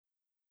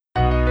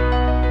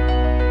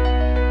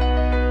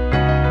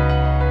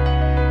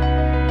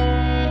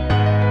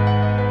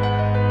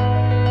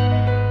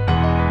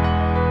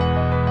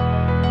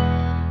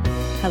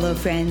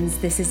friends.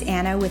 This is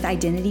Anna with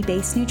Identity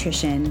Based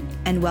Nutrition,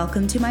 and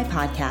welcome to my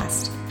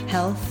podcast,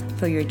 Health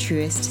for Your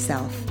Truest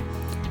Self.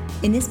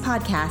 In this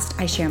podcast,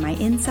 I share my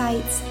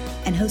insights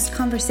and host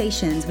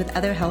conversations with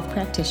other health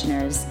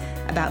practitioners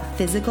about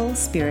physical,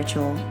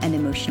 spiritual, and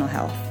emotional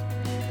health.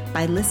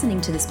 By listening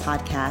to this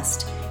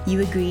podcast,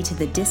 you agree to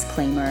the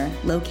disclaimer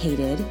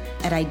located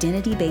at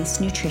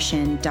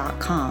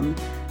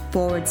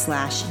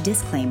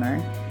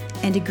identitybasednutrition.com/disclaimer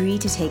and agree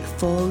to take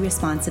full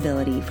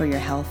responsibility for your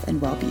health and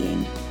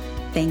well-being.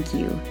 Thank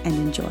you and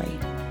enjoy.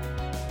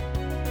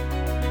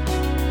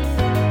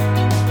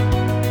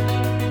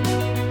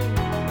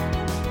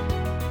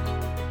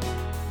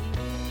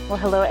 Well,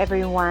 hello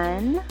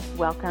everyone.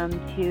 Welcome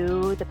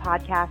to the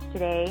podcast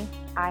today.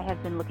 I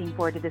have been looking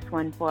forward to this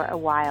one for a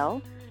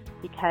while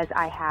because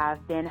I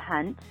have Ben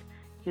Hunt,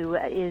 who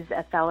is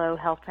a fellow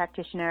health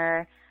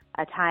practitioner,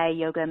 a Thai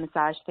yoga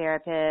massage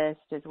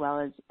therapist, as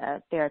well as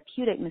a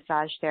therapeutic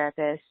massage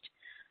therapist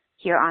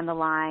here on the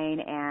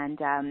line.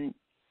 And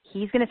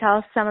he's going to tell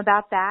us some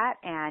about that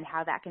and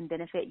how that can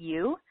benefit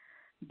you.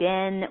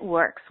 Ben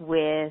works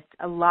with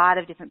a lot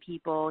of different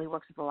people. He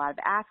works with a lot of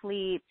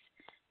athletes,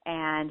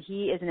 and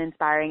he is an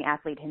inspiring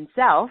athlete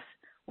himself.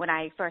 When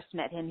I first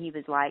met him, he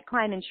was like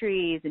climbing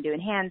trees and doing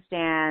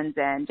handstands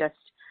and just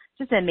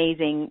an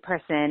amazing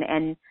person.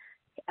 And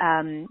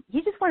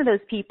he's just one of those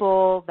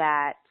people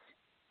that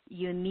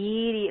you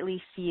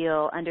immediately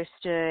feel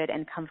understood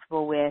and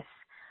comfortable with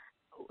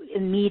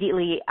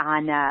immediately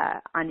on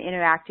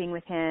interacting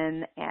with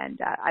him. And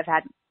I've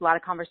had a lot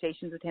of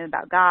conversations with him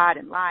about God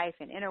and life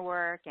and inner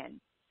work, and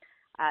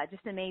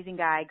just an amazing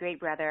guy, great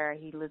brother.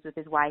 He lives with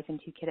his wife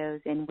and 2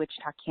 kiddos in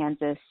Wichita,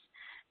 Kansas.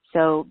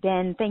 So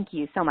Ben, thank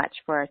you so much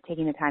for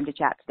taking the time to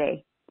chat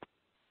today.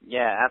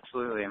 Yeah,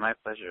 absolutely. My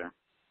pleasure.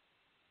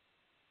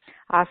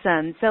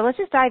 Awesome. So let's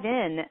just dive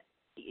in.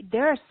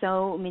 There are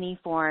so many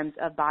forms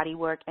of body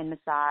work and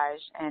massage,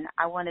 and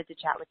I wanted to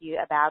chat with you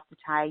about the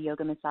Thai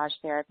yoga massage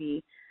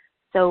therapy.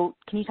 So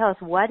can you tell us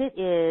what it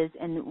is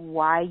and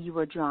why you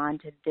were drawn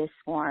to this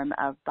form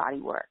of body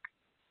work?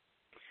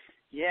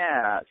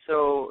 Yeah,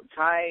 so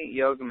Thai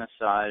yoga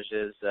massage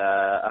is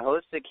a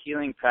holistic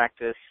healing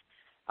practice.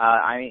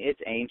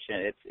 It's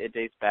ancient. It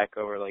dates back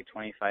over like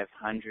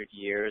 2,500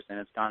 years, and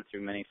it's gone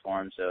through many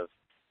forms of,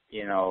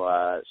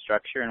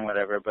 structure and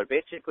whatever. But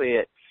basically,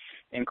 it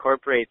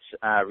incorporates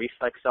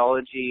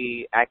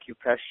reflexology,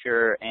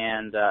 acupressure,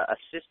 and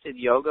assisted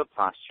yoga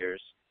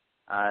postures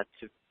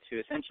to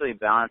essentially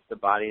balance the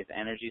body's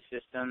energy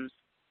systems,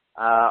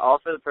 all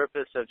for the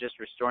purpose of just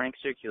restoring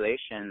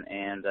circulation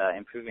and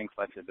improving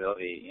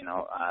flexibility,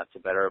 to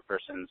better a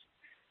person's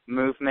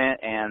movement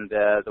and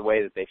the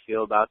way that they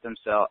feel about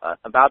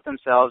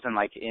themselves and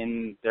like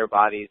in their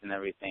bodies and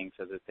everything,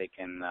 so that they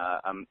can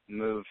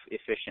move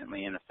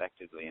efficiently and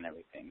effectively and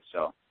everything.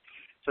 So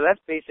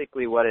that's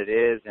basically what it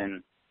is.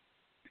 And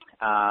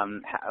how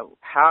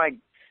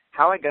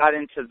I got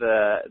into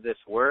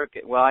this work.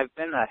 Well, I've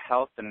been a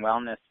health and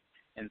wellness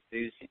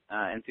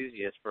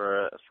enthusiast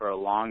for a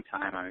long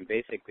time. I mean,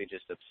 basically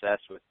just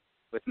obsessed with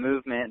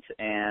movement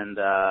and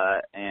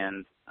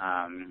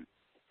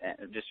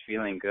just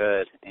feeling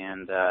good.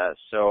 And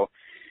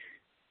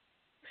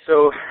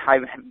so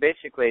I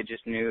basically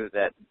just knew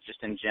that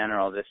just in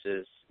general, this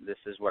is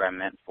what I'm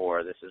meant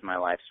for. This is my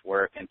life's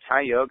work. And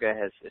Thai yoga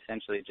has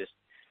essentially just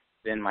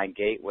been my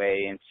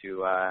gateway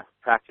into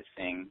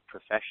practicing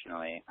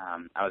professionally.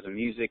 I was a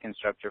music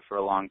instructor for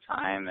a long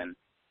time, and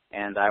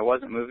I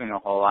wasn't moving a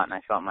whole lot, and I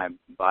felt my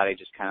body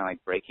just kind of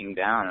like breaking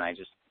down, and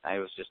I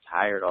was just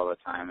tired all the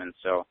time. And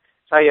so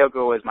Thai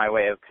yoga was my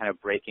way of kind of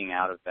breaking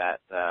out of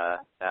that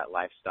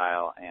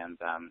lifestyle and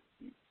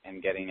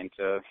getting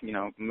into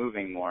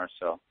moving more.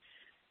 So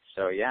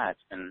yeah,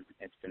 it's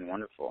been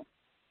wonderful.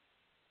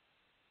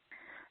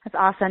 That's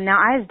awesome. Now,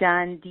 I've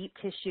done deep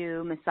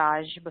tissue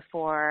massage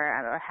before,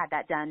 or had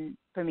that done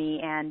for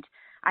me, and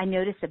I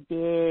noticed a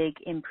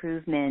big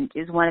improvement.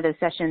 It was one of those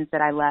sessions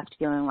that I left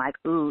feeling like,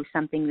 ooh,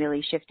 something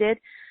really shifted.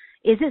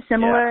 Is it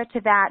similar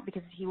to that?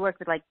 Because you work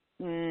with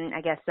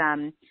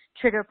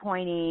trigger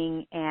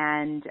pointing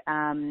and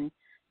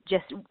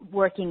just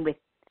working with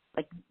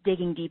like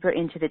digging deeper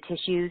into the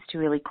tissues to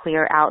really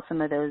clear out some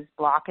of those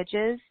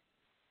blockages?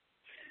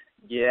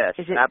 Yes,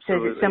 absolutely. So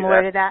is it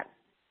similar to that?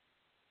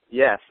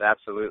 Yes,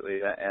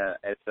 absolutely.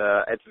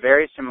 It's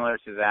very similar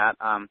to that.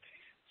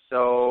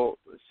 So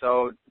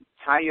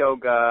Thai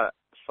yoga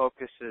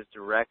focuses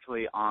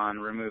directly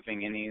on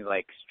removing any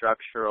like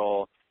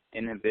structural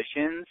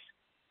inhibitions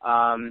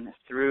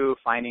through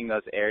finding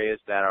those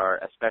areas that are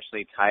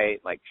especially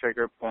tight, like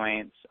trigger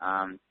points,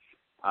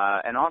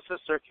 and also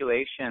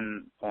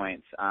circulation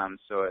points.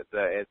 So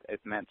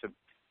it's meant to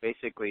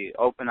basically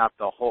open up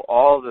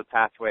all the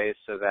pathways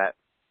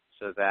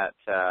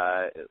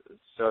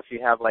so if you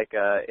have like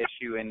a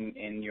issue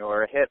in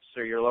your hips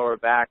or your lower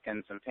back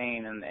and some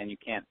pain and you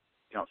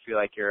don't feel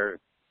like you're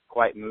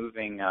quite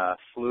moving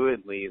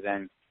fluidly,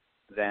 then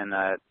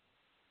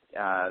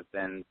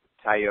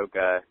Thai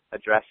yoga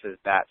addresses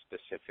that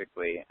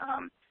specifically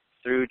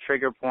through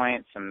trigger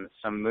points,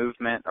 some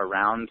movement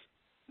around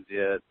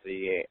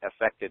the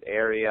affected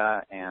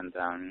area, and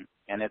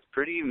it's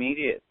pretty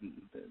immediate,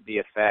 the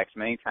effects.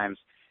 Many times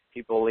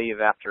people leave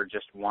after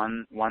just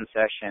one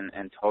session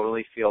and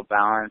totally feel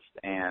balanced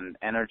and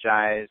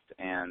energized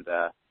and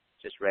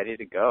just ready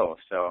to go.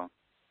 So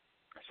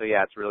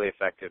yeah, it's really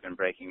effective in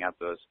breaking up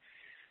those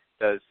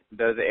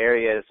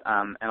areas,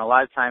 and a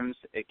lot of times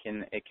it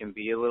can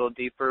be a little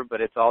deeper,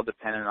 but it's all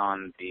dependent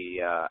on the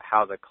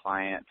how the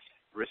client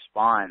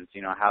responds,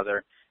 how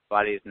their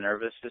body's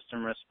nervous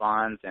system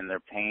responds and their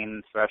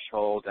pain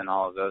threshold and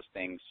all of those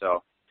things.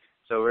 So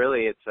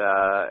really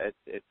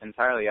it's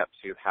entirely up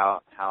to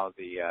how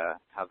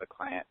the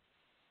client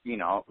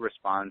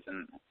responds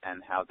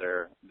and how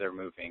they're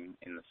moving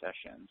in the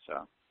session.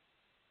 So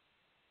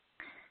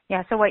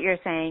yeah, so what you're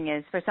saying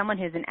is, for someone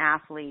who's an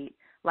athlete,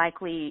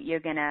 likely you're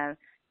going to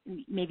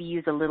maybe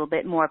use a little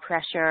bit more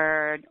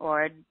pressure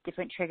or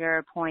different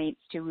trigger points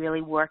to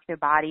really work their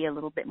body a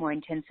little bit more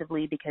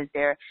intensively because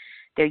they're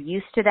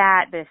used to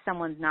that. But if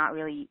someone's not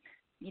really,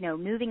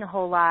 moving a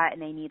whole lot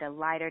and they need a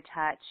lighter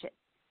touch,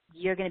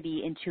 you're going to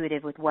be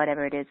intuitive with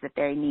whatever it is that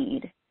they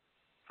need.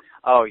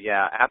 Oh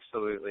yeah,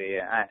 absolutely,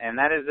 and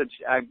that is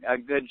a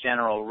good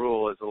general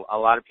rule. Is a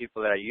lot of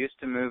people that are used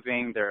to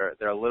moving, they're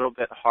a little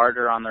bit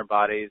harder on their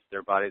bodies.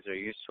 Their bodies are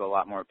used to a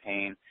lot more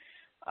pain.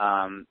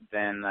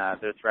 Then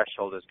their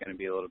threshold is going to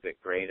be a little bit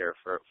greater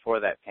for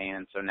that pain,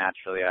 and so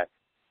naturally,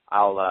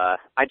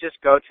 I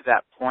just go to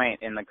that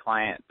point in the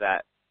client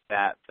that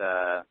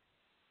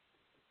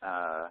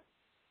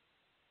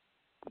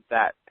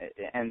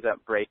ends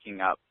up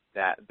breaking up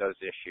those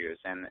issues,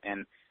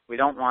 and we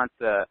don't want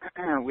the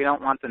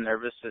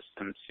nervous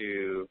system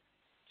to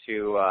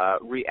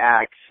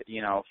react,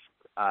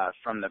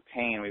 from the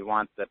pain. We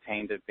want the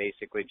pain to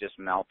basically just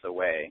melt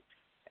away,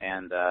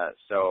 and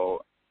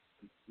so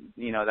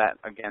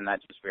that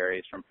just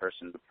varies from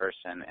person to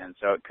person, and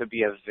so it could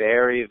be a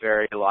very,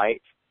 very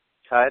light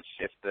touch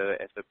if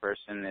the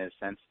person is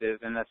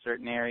sensitive in a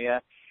certain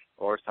area,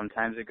 or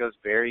sometimes it goes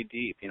very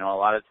deep. A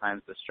lot of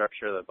times the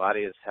structure of the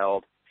body is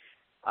held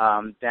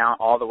down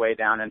all the way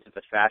down into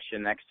the fascia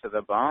next to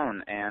the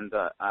bone, and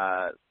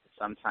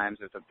sometimes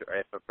if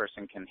a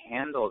person can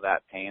handle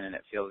that pain and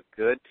it feels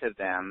good to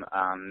them,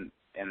 and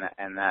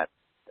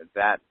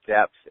that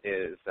depth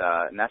is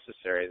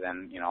necessary,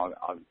 then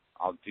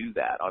I'll do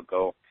that. I'll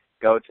go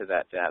to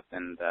that depth,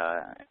 and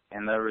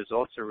the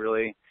results are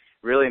really,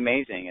 really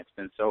amazing. It's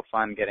been so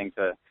fun getting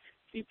to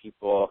see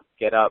people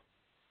get up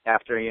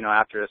after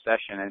a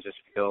session and just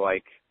feel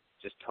like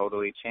just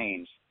totally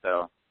changed.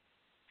 So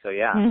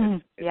yeah,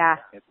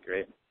 it's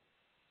great.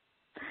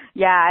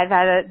 Yeah, I've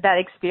had that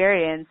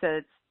experience, so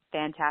it's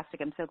fantastic.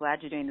 I'm so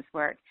glad you're doing this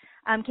work.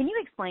 Can you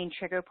explain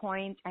trigger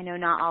points? I know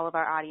not all of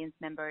our audience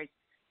members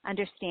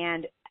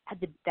understand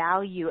the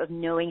value of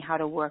knowing how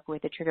to work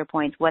with the trigger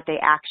points, what they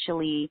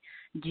actually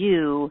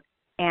do,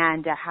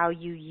 and how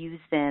you use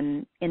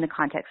them in the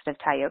context of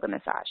Thai yoga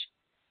massage.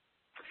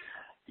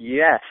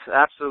 Yes,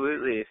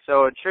 absolutely.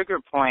 So a trigger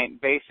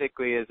point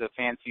basically is a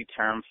fancy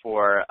term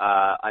for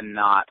a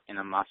knot in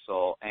a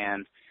muscle,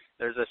 and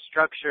there's a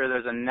structure,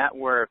 there's a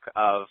network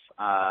of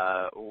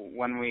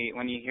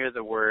when you hear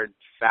the word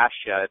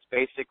fascia, it's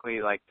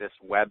basically like this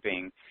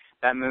webbing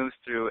that moves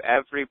through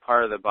every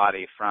part of the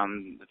body,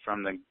 from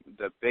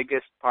the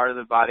biggest part of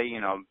the body,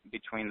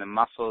 between the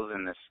muscles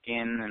and the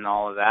skin and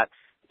all of that,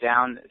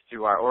 down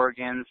through our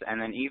organs,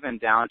 and then even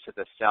down to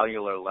the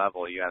cellular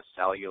level. You have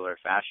cellular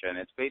fascia, and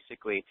it's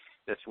basically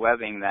this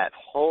webbing that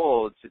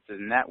holds, it's a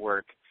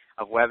network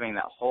of webbing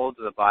that holds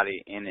the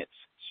body in its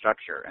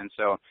structure. And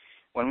so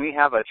when we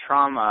have a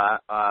trauma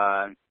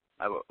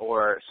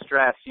or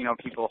stress,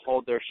 people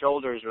hold their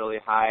shoulders really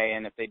high,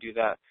 and if they do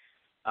that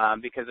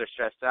because they're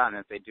stressed out, and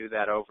if they do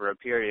that over a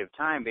period of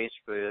time,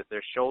 basically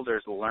their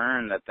shoulders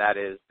learn that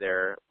is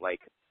their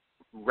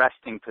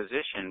resting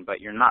position, but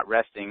you're not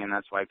resting, and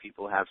that's why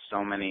people have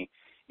so many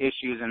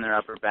issues in their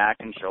upper back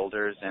and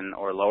shoulders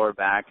or lower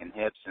back and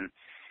hips,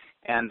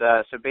 and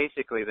so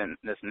basically then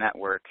this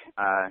network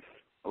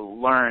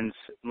learns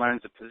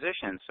a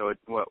position. So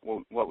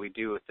what we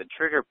do with the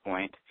trigger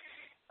point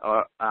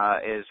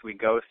is we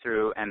go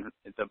through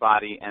the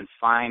body and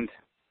find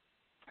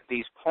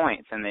these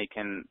points, and they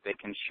can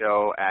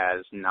show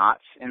as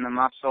knots in the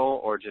muscle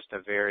or just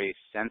a very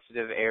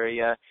sensitive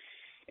area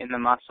in the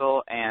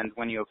muscle. And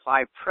when you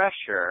apply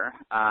pressure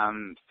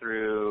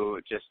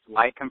through just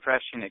light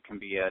compression, it can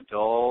be a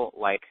dull,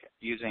 like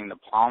using the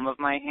palm of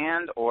my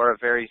hand, or a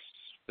very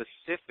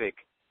specific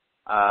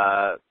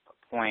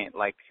point,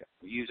 like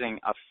using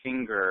a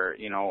finger,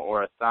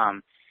 or a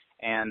thumb,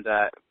 and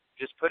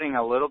just putting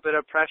a little bit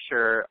of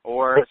pressure,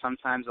 or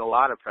sometimes a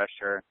lot of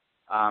pressure,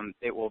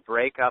 it will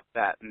break up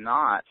that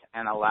knot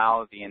and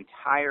allow the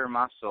entire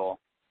muscle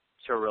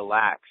to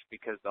relax,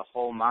 because the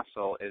whole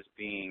muscle is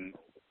being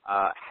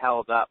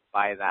held up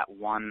by that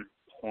one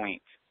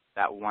point,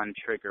 that one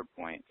trigger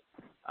point.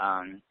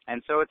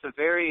 And so it's a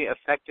very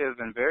effective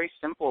and very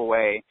simple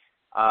way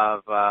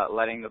of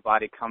letting the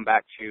body come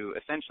back to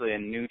essentially a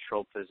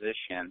neutral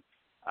position,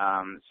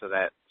 so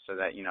that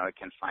it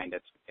can find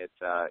its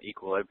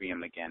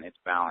equilibrium again, its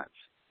balance.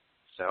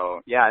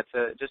 So yeah,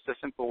 it's just a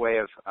simple way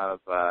of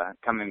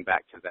coming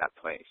back to that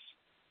place.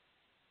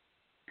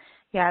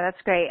 Yeah,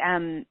 that's great.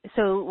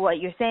 So what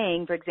you're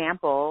saying, for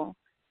example,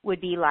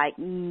 would be like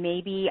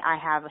maybe I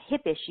have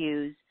hip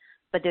issues,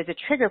 but there's a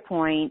trigger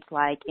point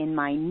like in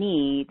my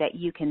knee that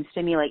you can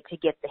stimulate to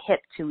get the hip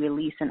to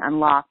release and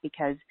unlock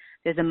because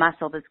there's a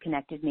muscle that's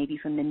connected maybe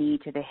from the knee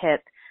to the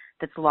hip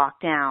that's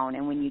locked down.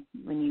 And when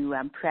you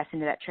press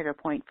into that trigger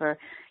point for,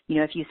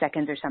 a few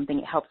seconds or something,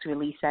 it helps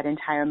release that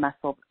entire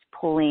muscle that's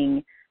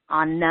pulling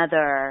on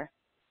another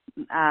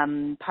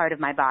part of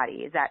my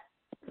body.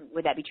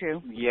 Would that be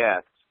true?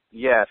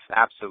 Yes,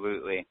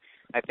 absolutely.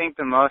 I think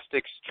the most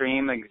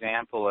extreme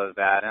example of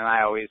that, and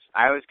I always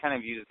kind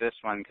of use this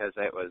one because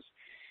it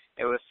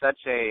was such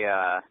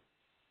a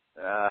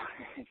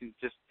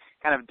just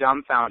kind of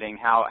dumbfounding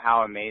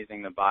how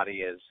amazing the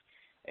body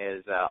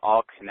is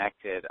all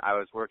connected. I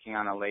was working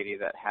on a lady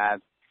that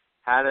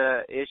had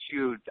a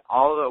issue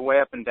all the way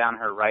up and down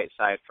her right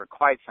side for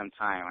quite some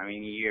time. I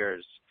mean,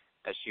 years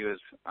that she was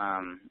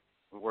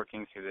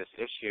working through this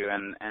issue,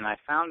 and I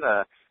found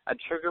a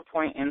trigger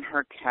point in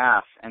her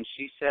calf, and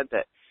she said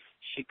that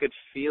she could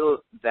feel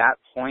that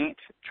point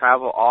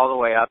travel all the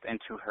way up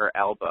into her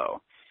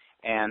elbow,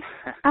 and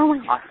oh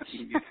my gosh.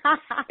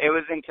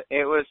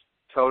 it was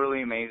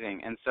totally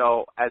amazing. And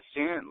so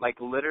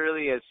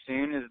literally as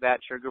soon as that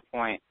trigger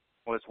point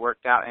was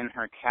worked out in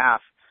her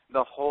calf,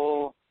 the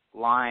whole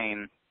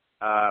line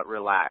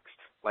relaxed.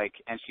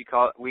 And she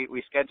called.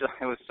 We scheduled.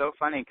 It was so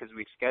funny because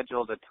we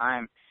scheduled a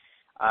time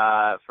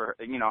for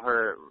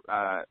her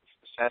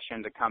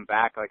session to come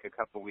back like a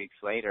couple weeks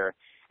later,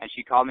 and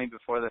she called me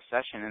before the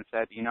session and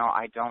said,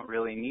 I don't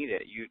really need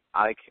it.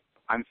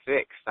 I'm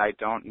fixed. I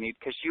don't need,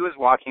 because she was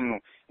walking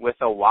with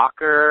a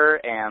walker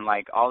and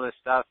all this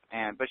stuff,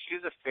 but she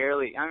was a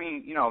fairly,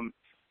 she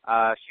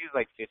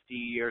was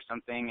 50 or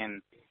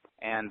something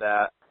and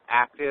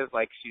active,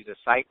 she's a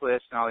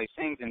cyclist and all these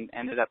things, and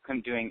ended up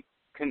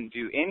couldn't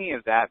do any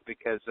of that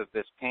because of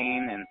this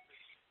pain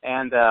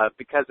and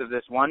because of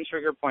this one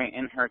trigger point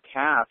in her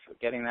calf,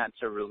 getting that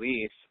to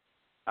release,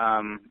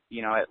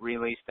 it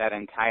released that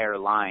entire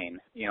line,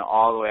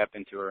 all the way up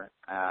into her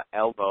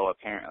elbow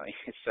apparently.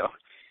 So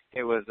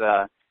it was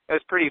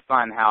pretty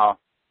fun how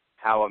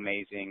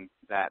amazing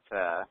that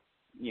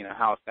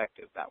how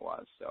effective that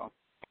was. So.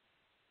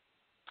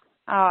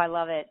 Oh, I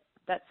love it.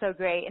 That's so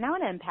great. And I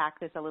want to unpack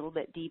this a little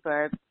bit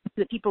deeper so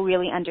that people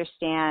really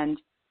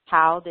understand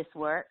how this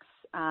works,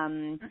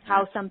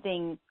 how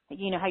something,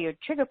 how you're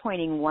trigger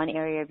pointing one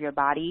area of your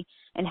body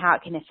and how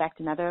it can affect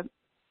another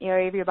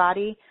area of your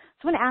body.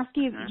 So I want to ask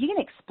you if you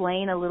can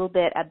explain a little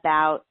bit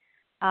about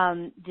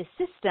the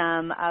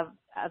system of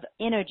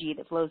energy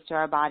that flows through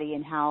our body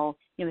and how,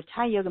 with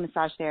Thai yoga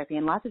massage therapy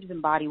and lots of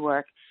different body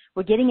work,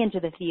 we're getting into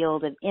the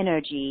field of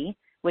energy,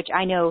 which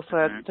I know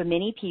for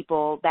many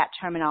people that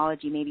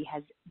terminology maybe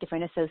has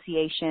different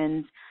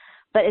associations.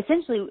 But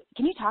essentially,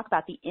 can you talk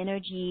about the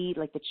energy,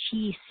 like the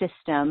chi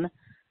system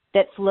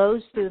that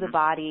flows through the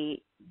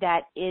body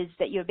that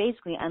you're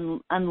basically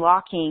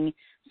unlocking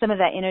some of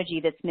that energy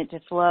that's meant to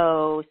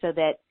flow so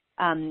that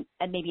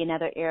maybe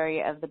another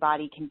area of the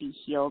body can be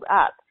healed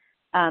up.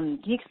 Can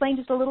you explain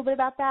just a little bit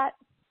about that?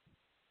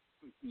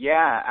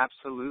 Yeah,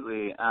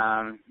 absolutely.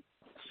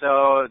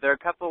 So there are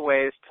a couple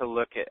ways to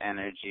look at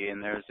energy,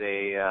 and there's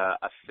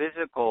a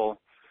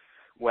physical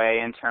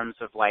way in terms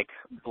of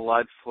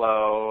blood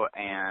flow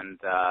and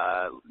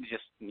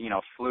just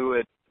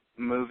fluid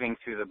moving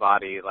through the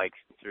body,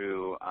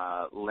 through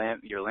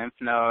your lymph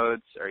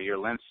nodes or your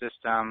lymph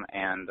system,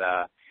 and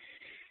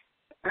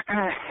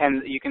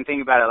and you can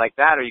think about it like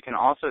that, or you can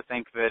also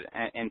think of it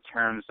in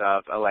terms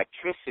of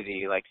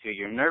electricity, through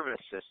your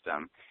nervous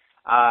system.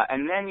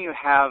 And then you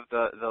have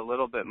the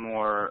little bit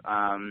more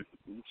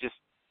just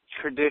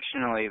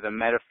traditionally the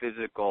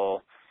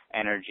metaphysical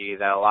energy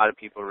that a lot of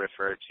people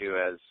refer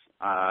to as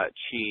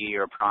chi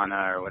or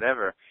prana or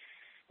whatever.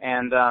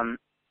 And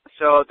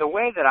so the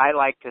way that I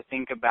like to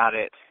think about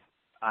it,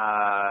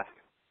 I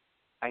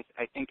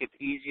think it's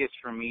easiest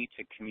for me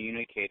to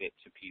communicate it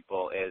to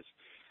people is,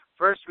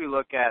 first we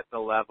look at the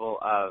level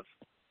of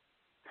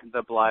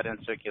the blood and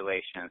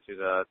circulation through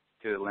the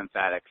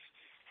lymphatics.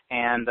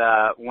 And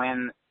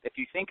if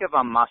you think of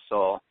a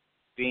muscle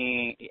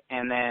being,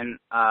 and then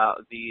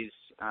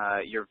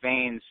your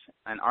veins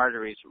and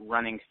arteries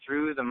running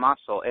through the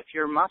muscle, if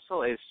your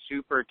muscle is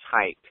super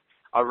tight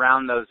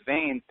around those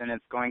veins, then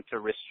it's going to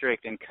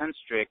restrict and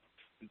constrict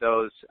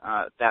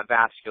that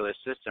vascular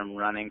system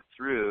running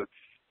through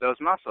those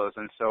muscles.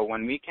 And so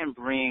when we can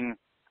bring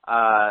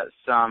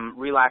some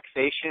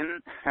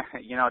relaxation,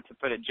 to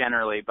put it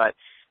generally, but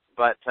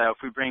if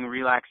we bring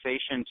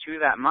relaxation to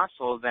that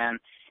muscle, then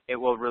it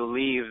will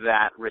relieve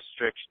that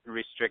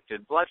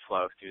restricted blood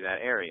flow through that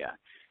area.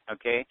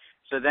 Okay,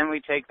 so then we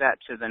take that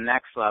to the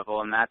next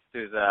level, and that's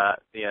through the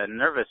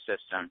nervous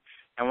system.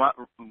 And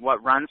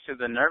what runs through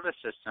the nervous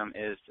system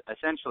is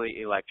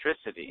essentially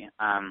electricity.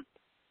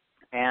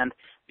 And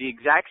the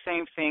exact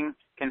same thing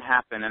can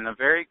happen, and a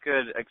very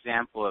good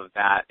example of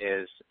that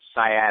is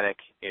sciatic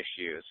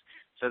issues.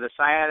 So the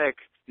sciatic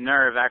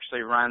nerve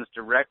actually runs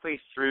directly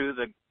through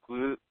the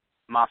glute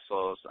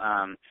muscles,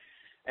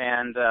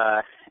 and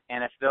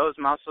if those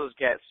muscles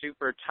get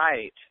super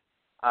tight,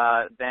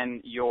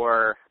 then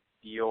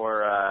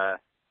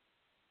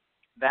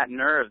that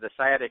nerve, the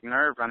sciatic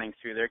nerve running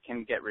through there,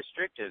 can get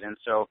restricted. And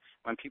so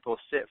when people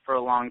sit for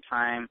a long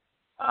time,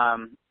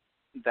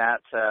 that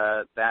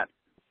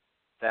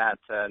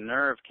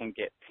nerve can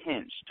get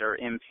pinched or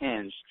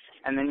impinged,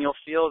 and then you'll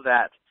feel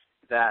that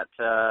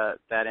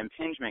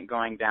impingement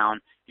going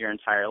down your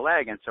entire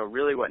leg. And so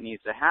really what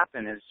needs to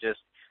happen is just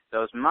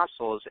those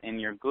muscles in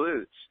your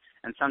glutes,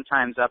 and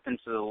sometimes up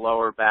into the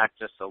lower back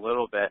just a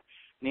little bit,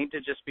 need to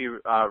just be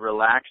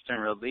relaxed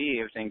and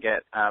relieved and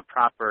get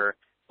proper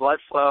blood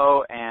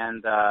flow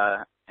and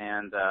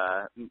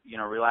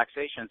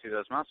relaxation through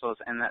those muscles,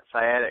 and that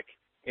sciatic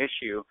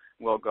issue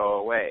will go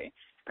away.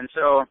 And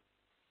so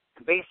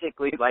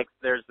basically, like,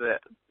 there's the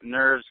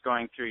nerves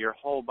going through your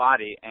whole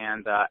body,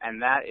 and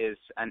that is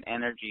an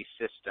energy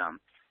system.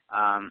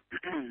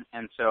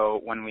 And so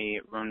when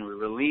we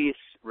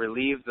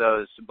relieve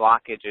those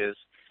blockages,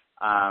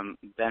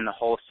 then the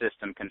whole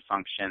system can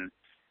function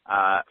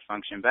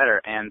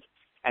better. And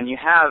you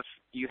have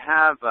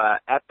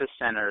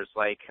epicenters,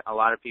 like a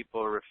lot of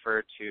people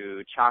refer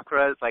to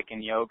chakras, like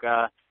in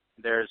yoga.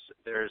 There's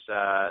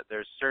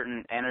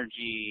certain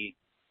energy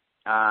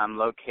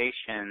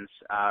locations,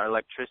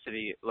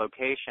 electricity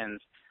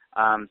locations,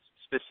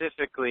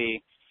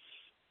 specifically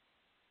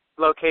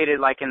located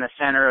like in the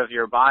center of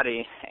your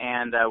body,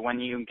 and when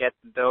you get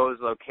those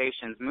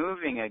locations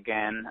moving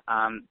again,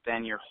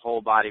 then your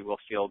whole body will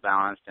feel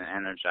balanced and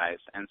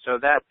energized. And so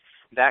that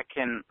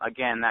can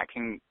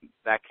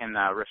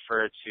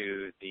refer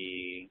to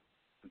the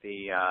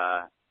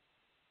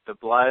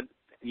blood,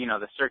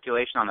 the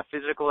circulation on the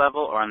physical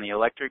level, or on the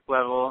electric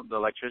level, the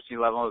electricity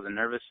level of the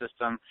nervous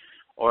system,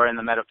 or in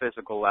the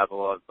metaphysical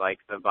level of like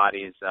the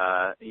body's,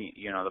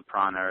 the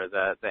prana, or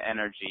the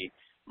energy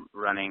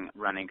running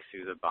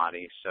through the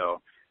body.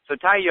 So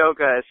Thai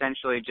yoga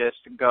essentially just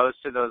goes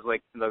to those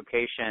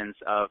locations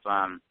of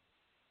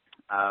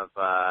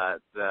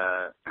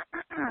the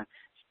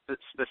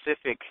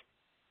specific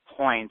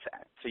point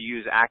to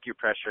use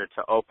acupressure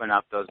to open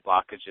up those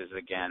blockages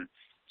again,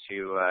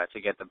 to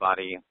get the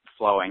body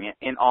flowing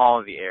in all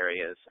of the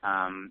areas,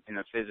 in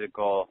the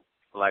physical,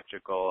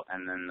 electrical,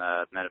 and then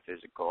the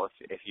metaphysical,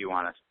 if you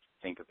want to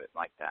think of it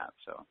like that.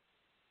 So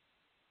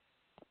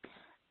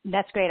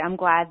that's great. I'm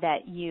glad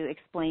that you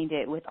explained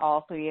it with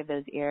all three of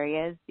those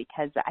areas,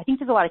 because I think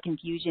there's a lot of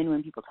confusion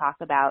when people talk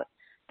about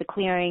the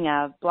clearing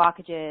of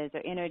blockages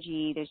or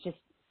energy. There's just,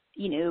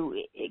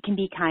 it can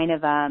be kind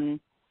of a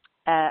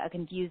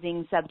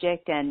confusing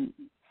subject, and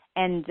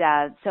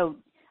so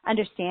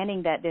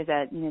understanding that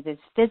there's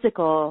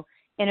physical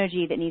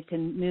energy that needs to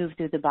move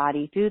through the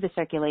body, through the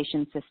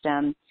circulation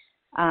system,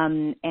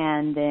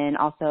 and then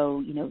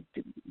also,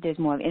 there's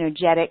more of an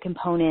energetic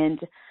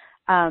component.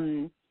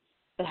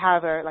 But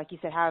however, like you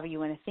said, however you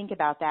want to think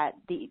about that,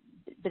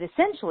 but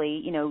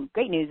essentially,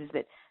 great news is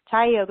that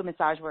Thai yoga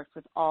massage works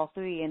with all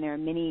three, and there are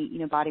many,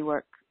 body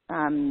work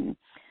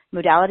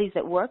modalities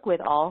that work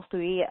with all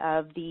three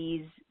of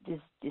these.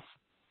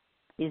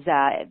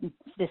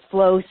 This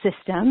flow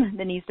system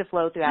that needs to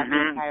flow throughout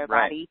the entire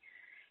body.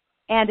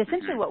 And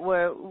essentially, what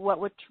we're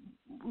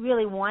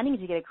really wanting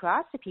to get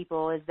across to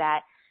people is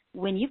that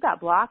when you've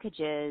got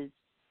blockages,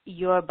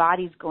 your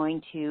body's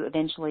going to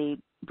eventually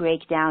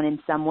break down in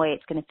some way.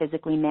 It's going to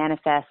physically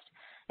manifest,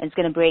 and it's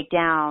going to break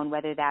down,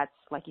 whether that's,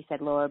 like you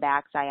said, lower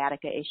back,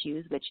 sciatica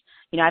issues, which,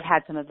 I've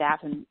had some of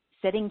that from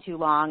sitting too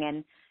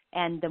long,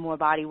 and the more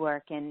body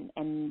work and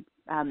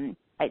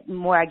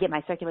more I get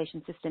my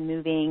circulation system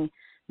moving,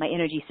 my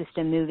energy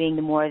system moving,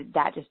 the more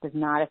that just does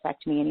not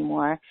affect me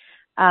anymore.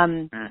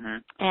 But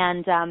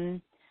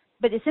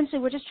essentially,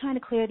 we're just trying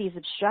to clear these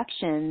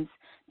obstructions,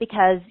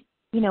 because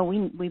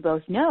we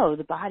both know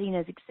the body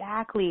knows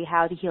exactly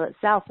how to heal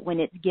itself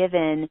when it's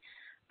given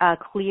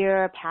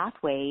clear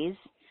pathways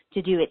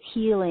to do its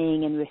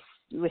healing and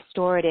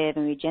restorative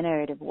and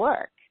regenerative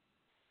work.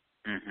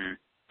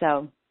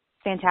 So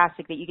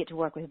fantastic that you get to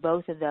work with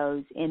both of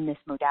those in this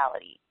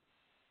modality.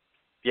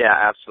 Yeah,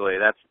 absolutely.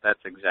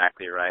 That's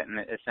exactly right. And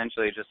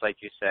essentially, just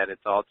like you said,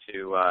 it's all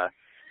to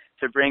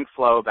bring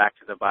flow back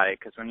to the body,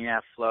 because when you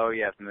have flow,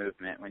 you have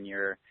movement. When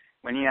you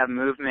have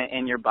movement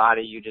in your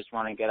body, you just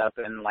want to get up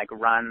and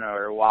run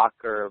or walk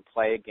or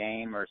play a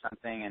game or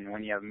something. And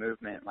when you have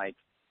movement,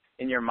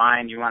 in your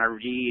mind, you want to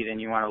read and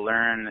you want to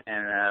learn.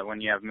 And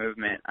when you have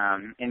movement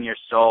in your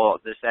soul,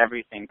 just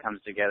everything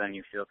comes together, and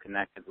you feel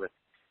connected with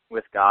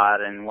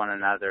God and one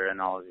another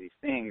and all of these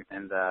things.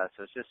 And so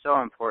it's just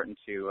so important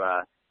to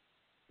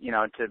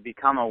to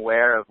become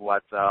aware of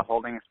what's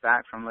holding us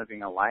back from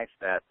living a life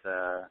that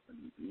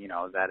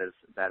is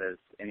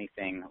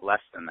anything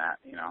less than that.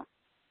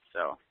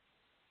 So.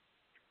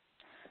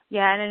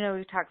 Yeah, and I know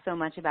we've talked so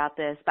much about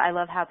this, but I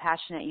love how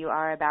passionate you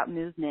are about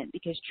movement,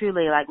 because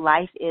truly,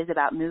 life is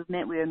about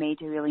movement. We were made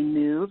to really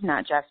move,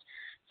 not just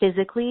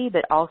physically,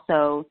 but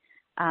also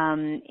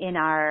in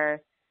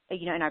our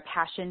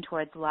passion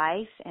towards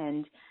life.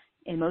 And,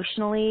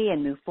 emotionally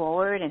and move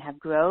forward and have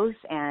growth.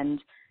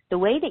 And the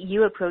way that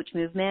you approach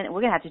movement,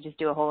 we're going to have to just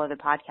do a whole other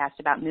podcast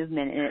about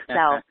movement in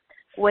itself.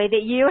 Way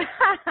that you,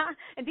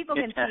 and people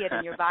can see it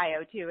in your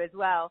bio too as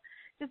well,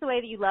 just the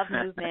way that you love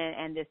movement,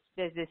 and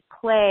there's this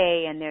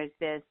play, and there's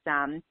this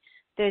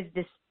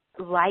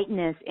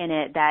lightness in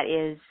it that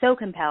is so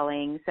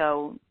compelling.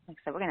 So, like I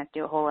said, we're going to have to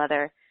do a whole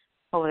other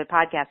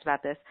podcast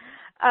about this.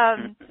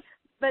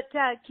 But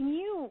can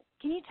you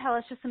tell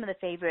us just some of the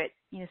favorite,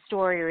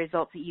 story or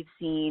results that you've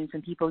seen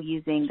from people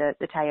using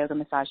the Thai yoga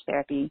massage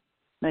therapy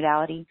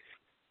modality?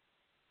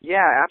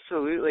 Yeah,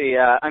 absolutely.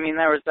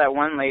 There was that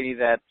one lady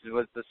that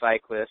was the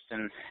cyclist,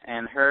 and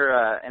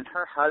her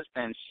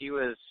husband, he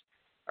was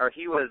a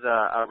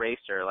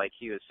racer. Like,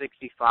 he was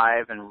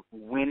 65 and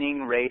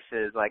winning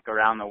races like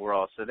around the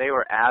world. So they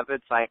were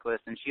avid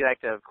cyclists, and she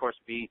liked to, of course,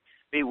 be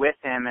with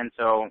him. And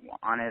so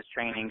on his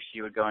training,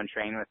 she would go and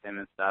train with him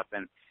and stuff.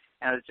 And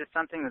it was just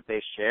something that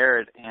they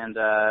shared. And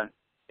I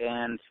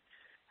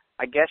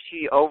guess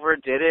she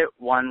overdid it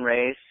one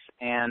race,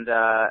 and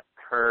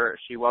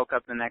she woke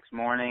up the next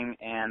morning,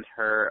 and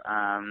her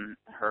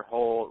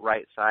whole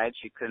right side,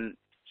 she couldn't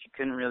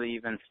really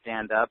even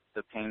stand up.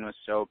 The pain was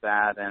so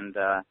bad, and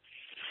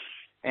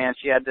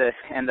she had to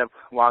end up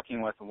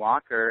walking with a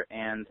walker.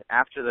 And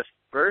after the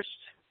first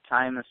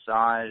Thai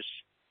massage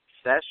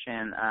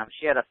session,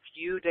 she had a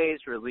few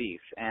days relief,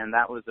 and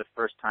that was the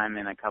first time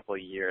in a couple of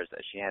years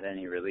that she had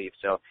any relief.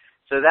 So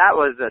that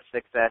was a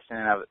success in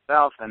and of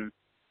itself. And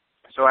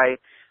so I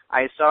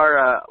saw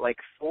her like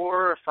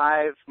 4 or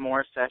 5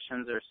 more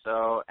sessions or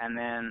so, and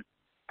then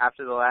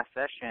after the last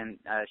session,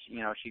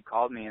 she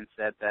called me and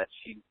said that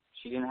she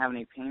didn't have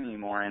any pain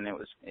anymore, and it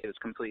was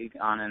completely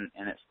gone,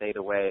 and it stayed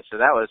away. So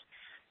that was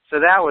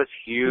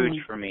huge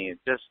for me.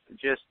 Just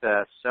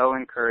so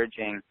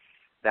encouraging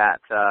that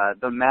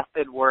the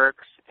method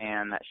works,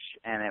 and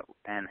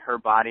her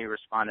body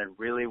responded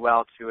really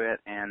well to it,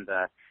 and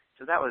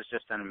so that was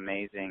just an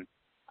amazing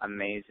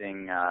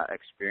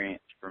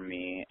experience for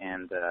me.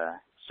 And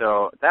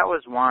so that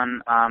was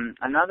one.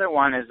 Another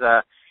one is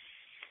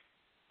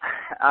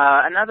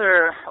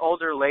another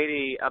older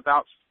lady,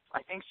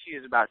 I think she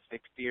is about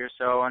 60 or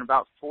so, and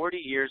about 40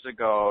 years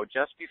ago,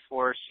 just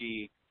before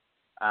she,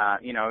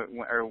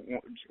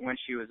 when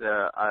she was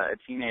a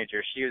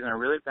teenager, she was in a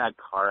really bad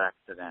car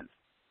accident,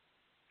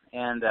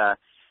 and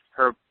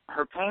her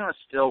pain was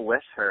still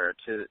with her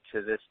to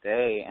this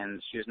day,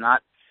 and she was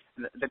not.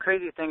 The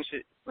crazy thing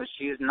was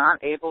she is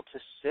not able to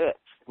sit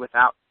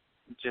without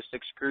just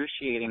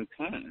excruciating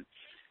pain.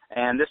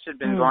 And this had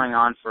been going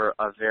on for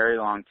a very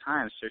long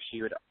time, so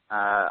she would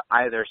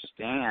either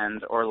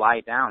stand or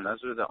lie down.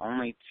 Those were the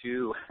only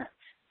two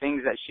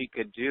things that she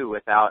could do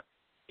without,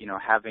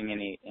 having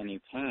any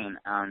pain.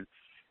 And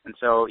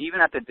so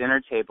even at the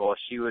dinner table,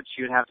 she would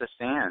have to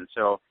stand.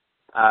 So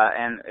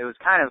and it was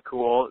kind of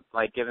cool,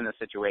 like, given the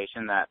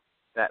situation, that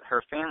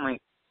her family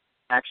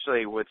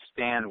actually would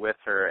stand with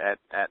her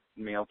at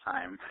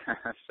mealtime.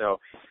 so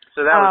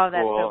that was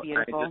cool.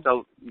 That's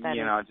so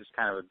beautiful. Just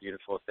kind of a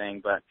beautiful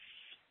thing. But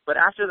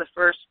after the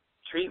first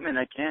treatment,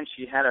 again,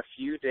 she had a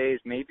few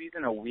days, maybe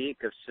even a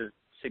week of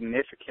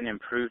significant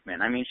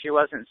improvement. I mean, she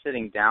wasn't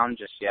sitting down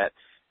just yet,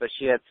 but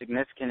she had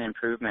significant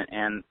improvement,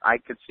 and I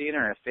could see it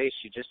in her face.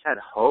 She just had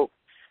hope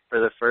for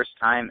the first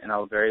time in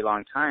a very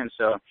long time.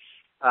 So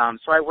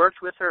I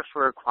worked with her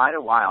for quite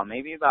a while,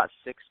 maybe about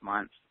 6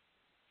 months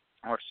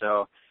or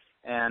so,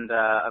 and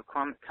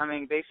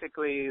coming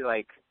basically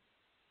like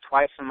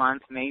twice a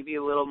month, maybe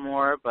a little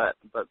more, but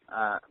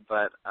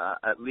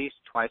at least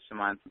twice a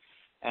month.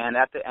 And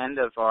at the end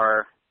of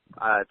our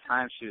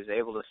time, she was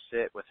able to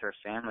sit with her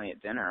family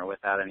at dinner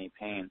without any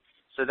pain.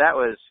 So that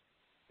was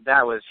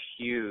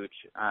huge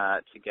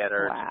to get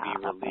her to be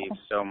relieved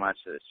so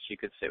much that she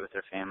could sit with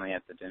her family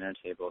at the dinner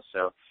table.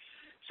 So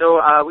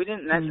we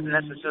didn't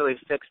necessarily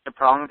fix the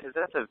problem, because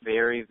that's a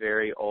very,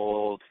 very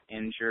old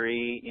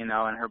injury, and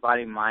her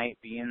body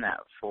might be in that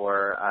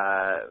for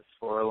a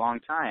long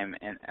time,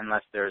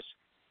 unless there's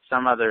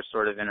some other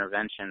sort of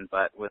intervention.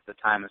 But with the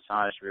Thai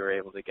massage, we were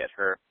able to get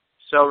her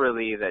so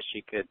relieved that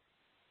she could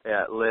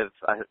live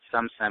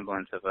some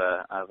semblance of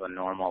a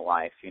normal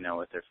life,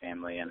 with her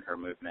family and her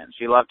movement.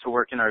 She loved to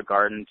work in her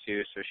garden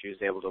too, so she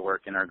was able to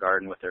work in her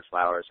garden with her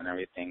flowers and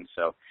everything.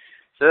 So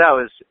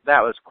that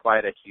was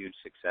quite a huge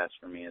success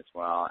for me as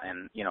well,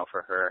 and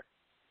for her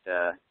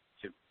to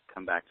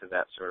come back to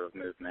that sort of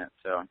movement.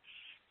 So,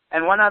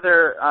 and one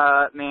other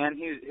man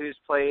who's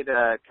played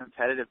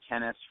competitive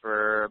tennis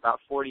for about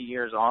 40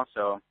 years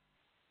also.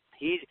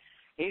 He's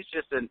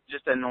just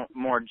a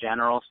more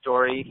general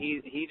story.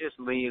 He just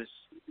leaves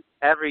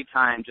every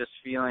time just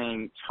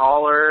feeling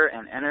taller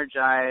and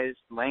energized,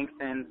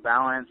 lengthened,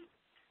 balanced,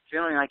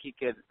 feeling like he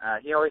could.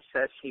 He always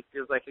says he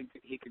feels like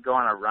he could go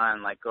on a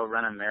run, like go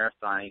run a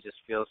marathon. He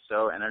just feels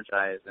so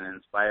energized and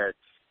inspired,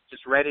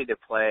 just ready to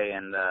play,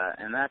 and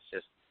that's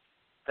just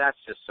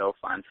so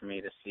fun for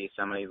me to see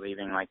somebody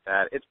leaving like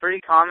that. It's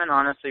pretty common,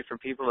 honestly, for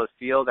people to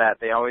feel that.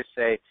 They always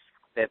say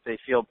that they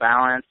feel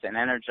balanced and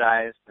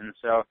energized, and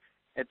so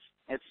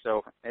it's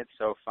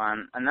so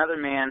fun. Another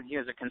man, he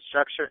was a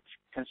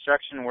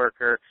construction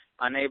worker,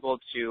 unable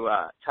to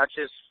touch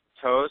his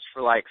toes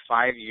for like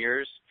 5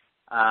 years.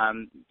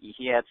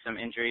 He had some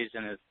injuries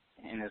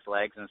in his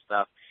legs and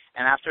stuff.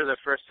 And after the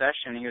first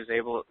session, he was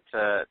able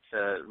to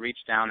reach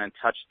down and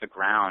touch the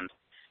ground.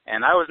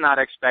 And I was not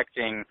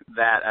expecting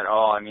that at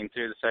all. I mean,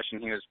 through the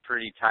session, he was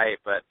pretty tight,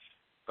 but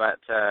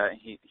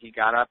he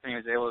got up and he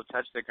was able to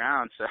touch the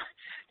ground. So,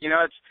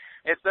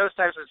 it's those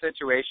types of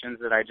situations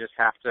that I just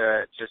have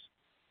to just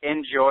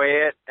enjoy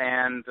it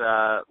and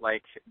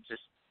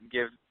just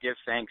give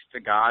thanks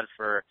to God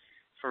for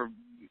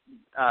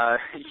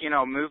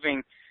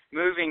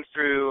moving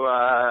through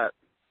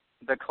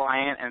the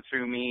client and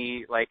through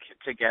me, like,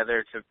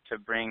 together to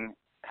bring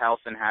health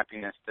and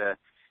happiness to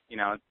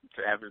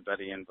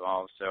everybody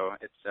involved. So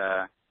it's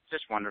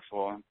just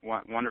wonderful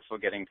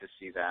getting to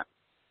see that.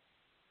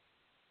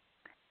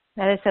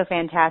 That is so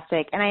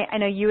fantastic. And I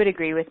know you would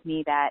agree with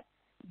me that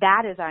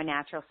is our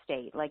natural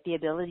state, like the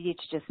ability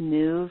to just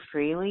move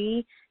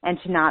freely and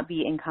to not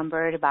be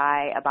encumbered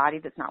by a body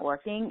that's not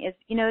working is,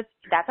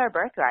 that's our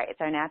birthright.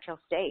 It's our natural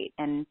state.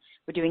 And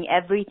we're doing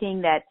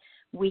everything that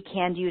we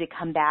can do to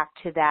come back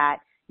to that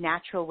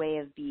natural way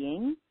of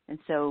being. And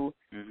so,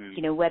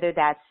 whether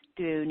that's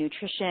through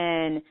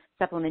nutrition,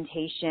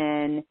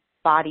 supplementation,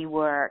 body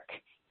work,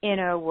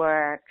 inner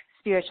work,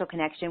 spiritual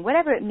connection,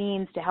 whatever it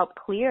means to help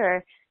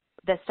clear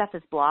the stuff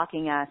that's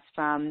blocking us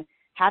from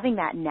having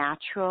that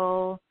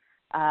natural,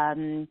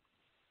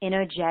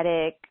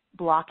 energetic,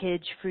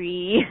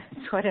 blockage-free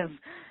sort of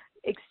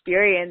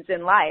experience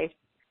in life.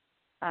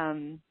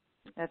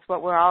 That's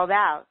what we're all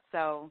about.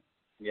 So,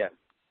 yeah,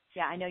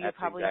 I know you're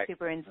probably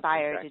super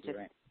inspired to just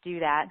do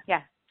that.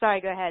 Yeah,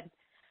 sorry, go ahead.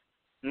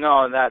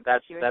 No, that's.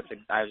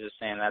 I was just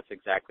saying that's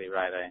exactly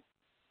right.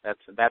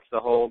 That's the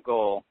whole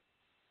goal.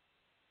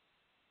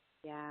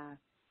 Yeah,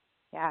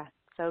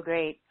 so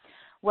great.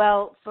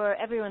 Well, for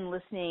everyone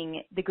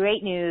listening, the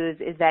great news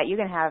is that you're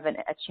going to have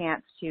a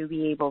chance to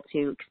be able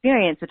to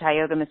experience the Thai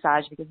yoga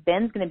massage because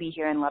Ben's going to be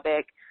here in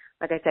Lubbock.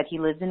 Like I said, he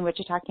lives in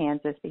Wichita,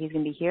 Kansas, but he's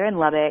going to be here in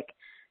Lubbock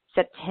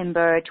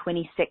September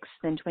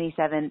 26th and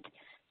 27th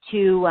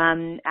to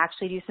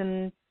actually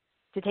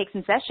take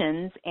some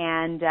sessions.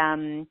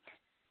 And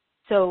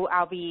so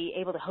I'll be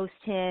able to host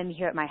him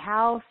here at my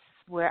house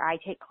where I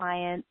take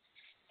clients,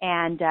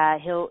 and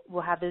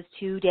we'll have those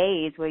 2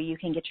 days where you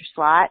can get your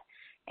slot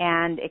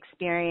and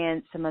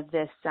experience some of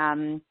this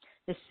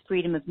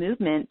freedom of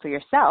movement for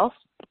yourself,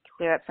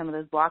 clear up some of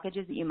those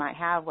blockages that you might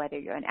have, whether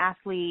you're an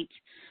athlete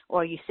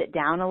or you sit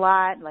down a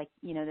lot. Like,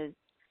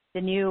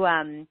 the new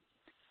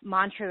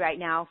mantra right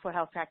now for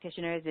health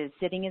practitioners is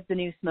sitting is the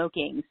new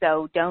smoking.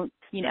 So don't,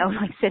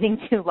 sitting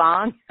too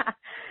long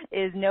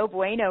is no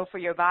bueno for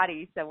your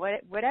body. So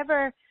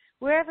wherever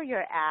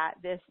you're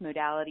at, this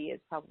modality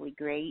is probably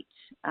great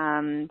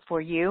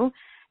for you.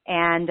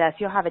 And so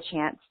you'll have a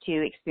chance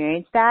to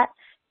experience that.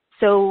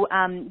 So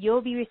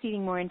you'll be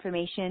receiving more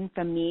information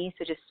from me,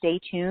 so just stay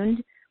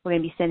tuned. We're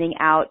going to be sending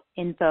out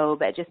info,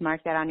 but just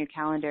mark that on your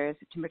calendar,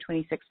 September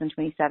 26th and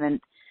 27th.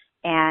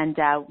 And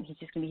he's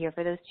just going to be here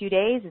for those 2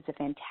 days. It's a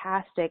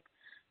fantastic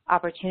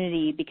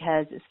opportunity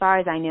because as far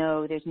as I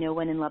know, there's no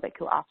one in Lubbock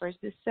who offers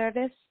this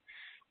service.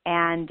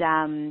 And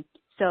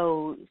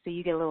so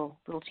you get a little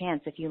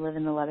chance if you live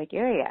in the Lubbock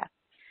area.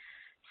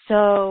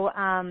 So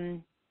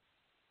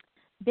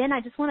Ben, I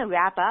just want to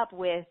wrap up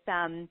with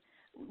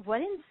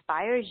what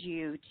inspires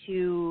you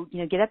to,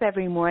 get up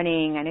every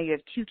morning? I know you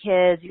have 2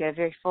 kids, you got a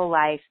very full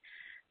life,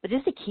 but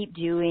just to keep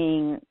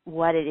doing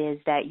what it is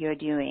that you're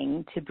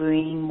doing to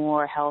bring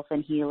more health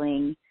and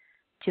healing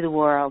to the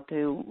world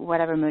through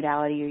whatever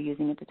modality you're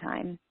using at the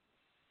time.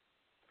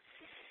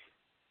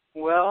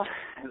 Well,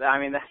 I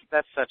mean,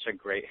 that's such a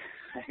great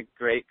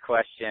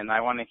question.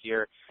 I want to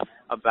hear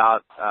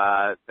about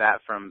that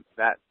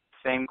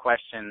same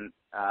question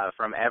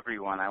from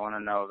everyone. I want to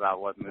know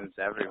about what moves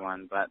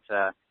everyone. But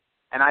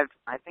and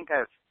I think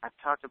I've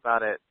talked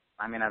about it.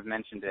 I mean, I've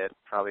mentioned it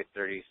probably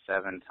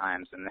 37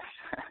 times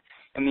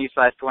in these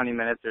last 20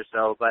 minutes or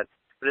so. But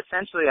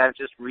essentially, I've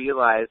just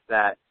realized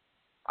that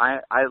I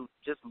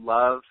just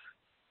love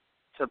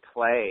to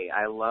play.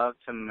 I love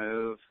to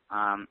move.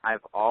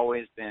 I've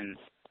always been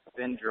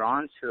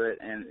drawn to it,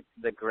 and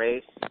the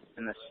grace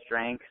and the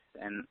strength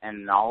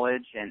and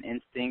knowledge and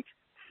instinct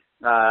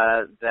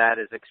that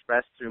is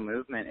expressed through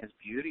movement is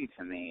beauty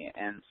to me.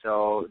 And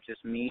so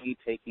just me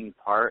taking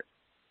part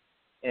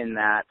in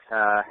that,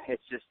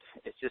 it's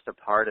just a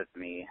part of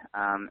me.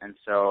 And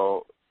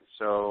so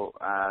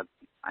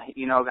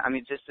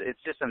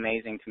it's just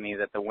amazing to me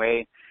that the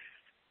way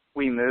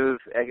we move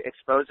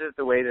exposes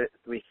the way that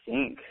we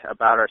think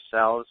about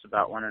ourselves,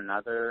 about one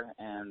another,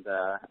 and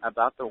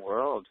about the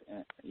world,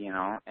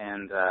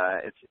 and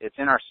it's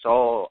in our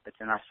soul, it's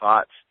in our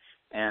thoughts,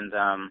 and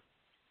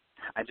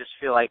I just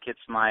feel like it's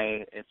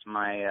my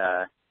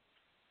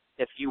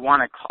if you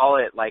want to call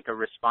it like a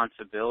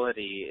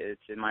responsibility,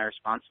 it's my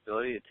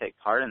responsibility to take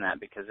part in that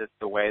because it's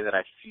the way that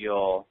I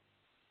feel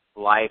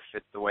life,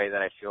 it's the way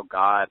that I feel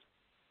God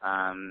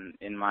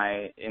in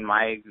my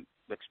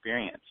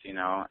experience,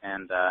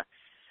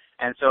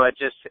 and so it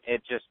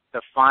just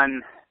the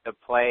fun, the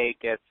play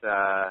gets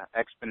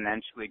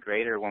exponentially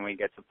greater when we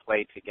get to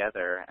play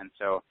together. And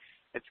so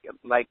it's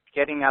like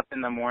getting up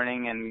in the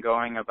morning and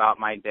going about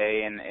my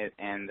day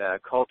and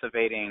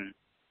cultivating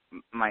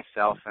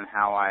myself and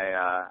how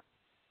I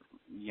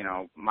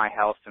my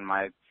health and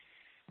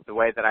the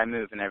way that I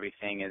move and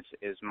everything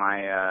is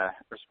my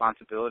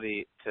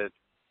responsibility to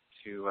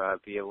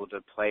be able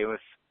to play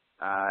with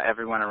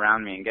everyone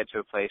around me and get to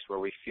a place where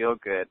we feel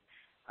good,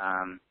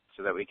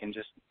 so that we can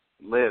just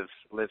live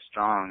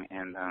strong.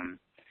 And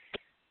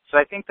so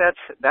I think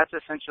that's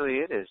essentially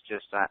it. Is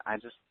just I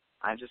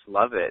just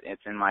love it.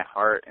 It's in my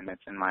heart and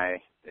it's in my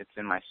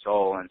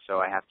soul, and so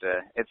I have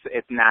to.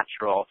 It's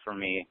natural for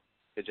me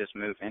to just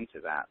move into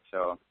that.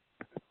 So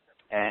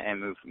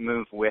and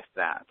move with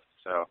that.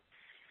 So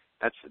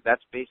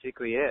that's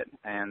basically it.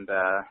 And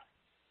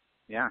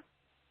yeah.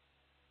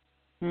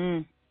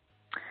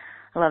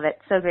 I love it.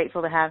 So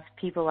grateful to have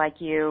people like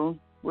you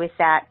with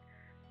that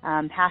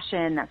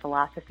passion, that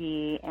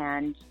philosophy,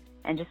 and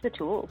just the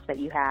tools that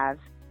you have.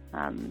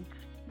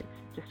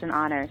 It's just an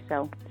honor.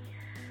 So,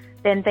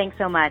 Ben, thanks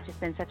so much. It's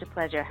been such a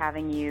pleasure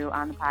having you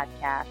on the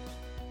podcast.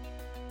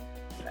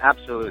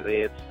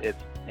 Absolutely.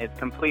 It's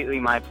completely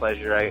my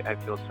pleasure. I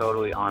feel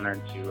totally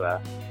honored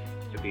to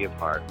be a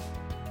part.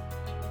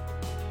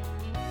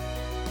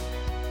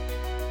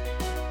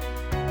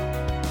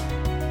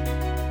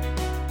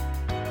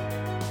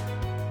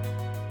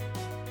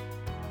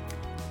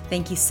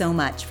 Thank you so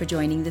much for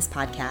joining this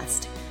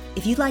podcast.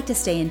 If you'd like to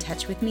stay in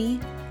touch with me,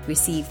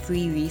 receive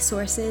free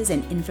resources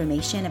and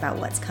information about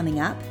what's coming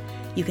up,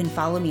 you can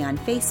follow me on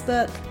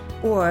Facebook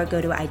or go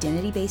to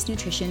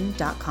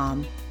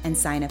identitybasednutrition.com and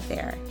sign up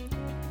there.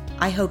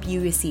 I hope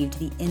you received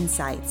the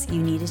insights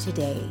you needed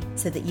today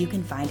so that you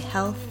can find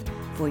health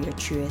for your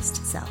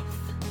truest self.